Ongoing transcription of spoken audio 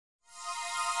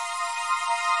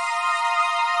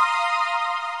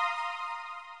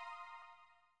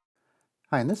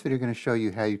Hi, in this video I'm going to show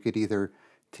you how you could either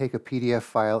take a PDF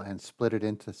file and split it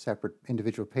into separate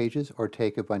individual pages, or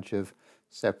take a bunch of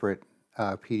separate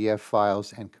PDF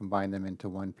files and combine them into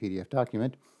one PDF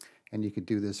document. And you could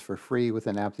do this for free with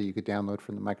an app that you could download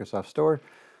from the Microsoft Store.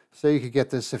 So you could get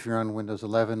this if you're on Windows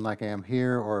 11 like I am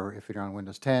here, or if you're on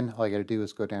Windows 10. All you got to do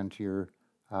is go down to your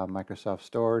Microsoft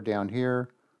Store down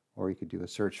here, or you could do a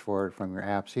search for it from your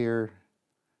apps here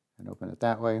and open it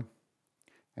that way.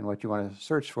 And what you want to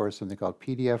search for is something called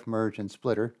PDF Merge and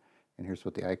Splitter. And here's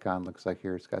what the icon looks like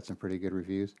here. It's got some pretty good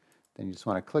reviews. Then you just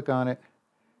want to click on it,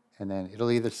 and then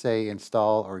it'll either say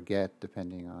install or get,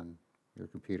 depending on your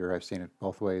computer. I've seen it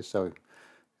both ways. So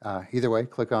either way,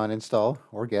 click on install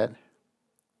or get.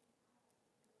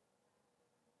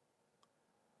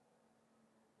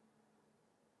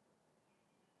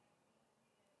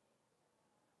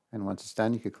 And once it's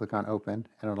done, you can click on open,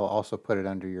 and it'll also put it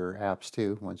under your apps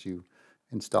too once you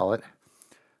install it.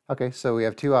 Okay, so we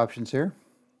have two options here.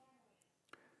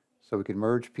 So we can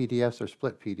merge PDFs or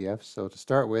split PDFs. So to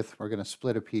start with, we're going to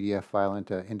split a PDF file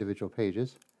into individual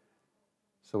pages.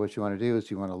 So what you want to do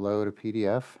is you want to load a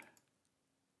PDF.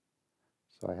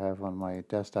 So I have on my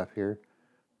desktop here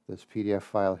this PDF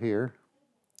file here.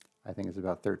 I think it's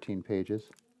about 13 pages.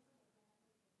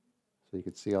 So you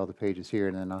can see all the pages here,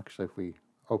 and then actually if we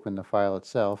open the file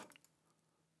itself,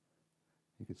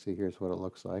 you can see here's what it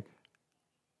looks like.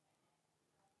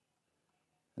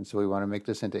 And so we want to make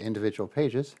this into individual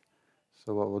pages.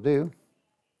 So what we'll do,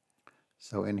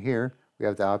 so in here we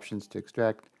have the options to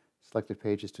extract selected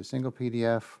pages to a single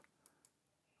PDF,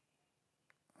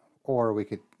 or we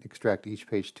could extract each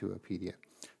page to a PDF.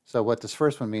 So what this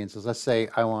first one means is, let's say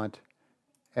I want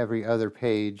every other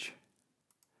page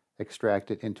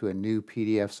extracted into a new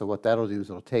PDF. So what that'll do is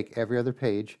it'll take every other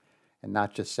page and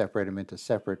not just separate them into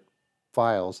separate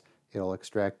files. It'll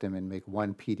extract them and make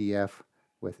one PDF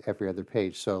with every other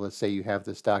page. So let's say you have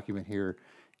this document here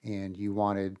and you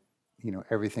wanted,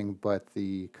 everything but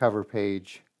the cover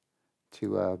page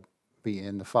to be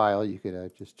in the file. You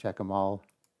could just check them all,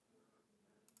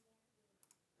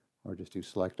 or just do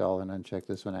select all and uncheck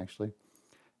this one actually.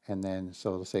 And then,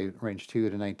 so let's say range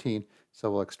 2 to 19. So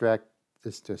we'll extract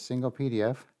this to a single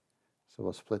PDF. So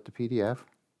we'll split the PDF.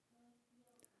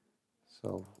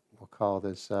 So we'll call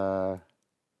this, okay,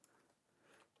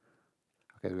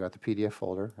 we got the PDF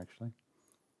folder actually.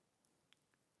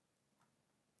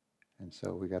 And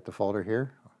so we got the folder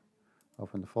here.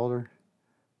 Open the folder.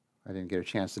 I didn't get a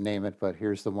chance to name it, but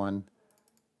here's the one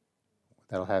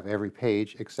that'll have every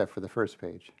page except for the first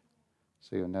page.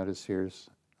 So you'll notice here's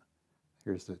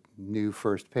the new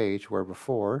first page, where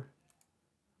before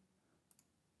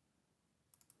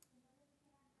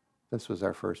this was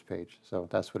our first page. So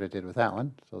that's what it did with that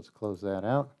one. So let's close that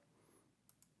out.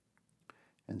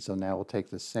 And so now we'll take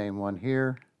the same one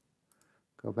here,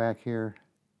 go back here,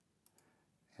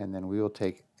 and then we will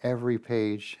take every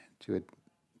page to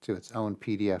its own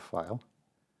PDF file.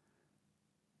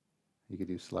 You could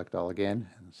do select all again,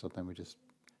 and so then we just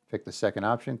pick the second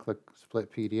option, click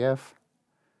split PDF.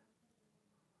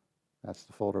 That's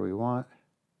the folder we want.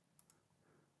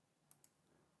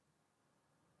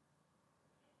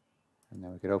 And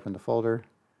then we could open the folder.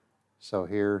 So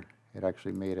here it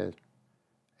actually made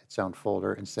its own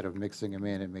folder. Instead of mixing them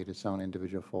in, it made its own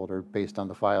individual folder based on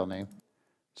the file name.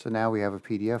 So now we have a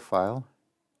PDF file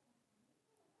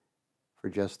for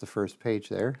just the first page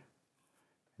there.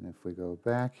 And if we go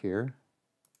back here,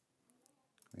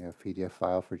 we have a PDF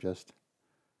file for just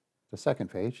the second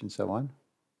page, and so on.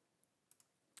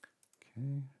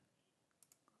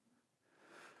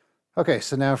 Okay,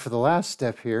 so now for the last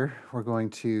step here, we're going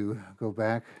to go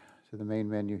back to the main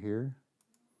menu here.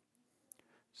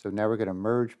 So now we're going to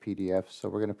merge PDFs. So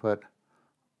we're going to put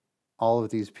all of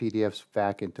these PDFs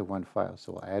back into one file.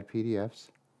 So we'll add PDFs.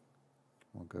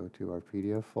 We'll go to our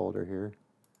PDF folder here.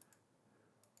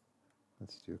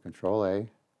 Let's do Control A.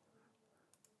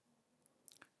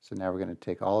 So now we're going to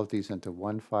take all of these into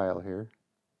one file here.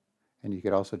 And you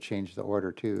could also change the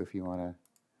order too if you want to,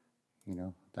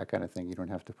 that kind of thing. You don't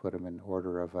have to put them in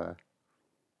order of a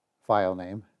file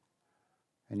name.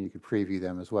 And you could preview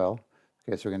them as well.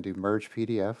 Okay, so we're going to do Merge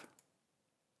PDF.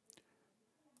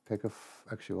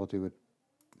 Actually, we'll do it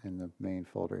in the main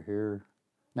folder here.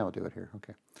 No, we'll do it here.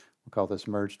 Okay. We'll call this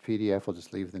Merged PDF. We'll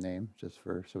just leave the name just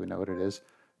so we know what it is.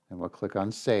 And we'll click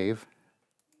on Save.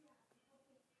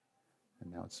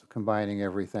 And now it's combining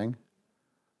everything.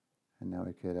 And now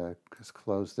we could just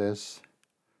close this.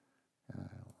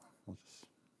 We'll just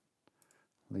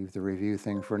leave the review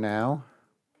thing for now.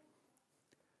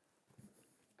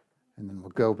 And then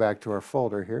we'll go back to our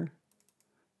folder here.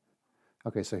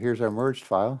 Okay, so here's our merged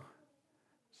file.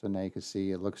 So now you can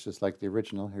see it looks just like the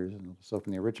original. Let's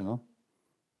open the original.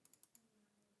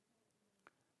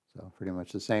 So pretty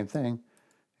much the same thing.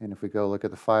 And if we go look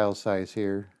at the file size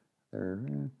here,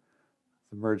 the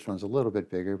merged one's a little bit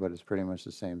bigger, but it's pretty much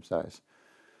the same size.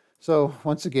 So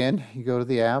once again, you go to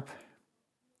the app,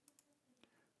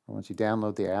 or once you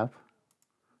download the app,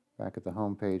 back at the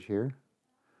home page here,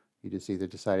 you just either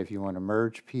decide if you want to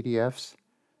merge PDFs,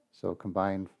 so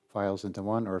combine files into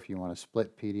one, or if you want to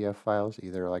split PDF files.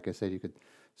 Either, like I said, you could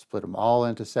split them all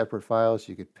into separate files.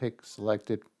 You could pick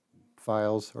selected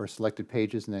files or selected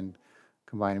pages and then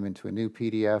combine them into a new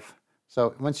PDF.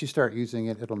 So once you start using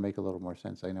it, it'll make a little more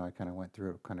sense. I know I kind of went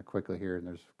through it kind of quickly here, and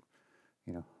there's,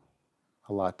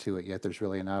 a lot to it yet. There's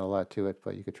really not a lot to it,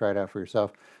 but you could try it out for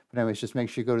yourself. But anyways, just make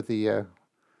sure you go to the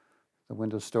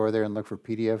Windows Store there and look for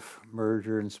PDF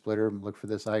Merger and Splitter, and look for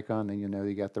this icon, and you know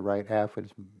you got the right app.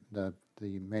 It's the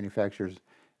manufacturer's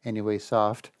Anyway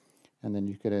Soft, and then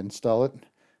you could install it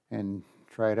and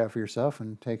try it out for yourself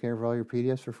and take care of all your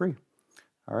PDFs for free.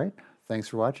 All right, thanks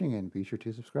for watching, and be sure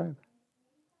to subscribe.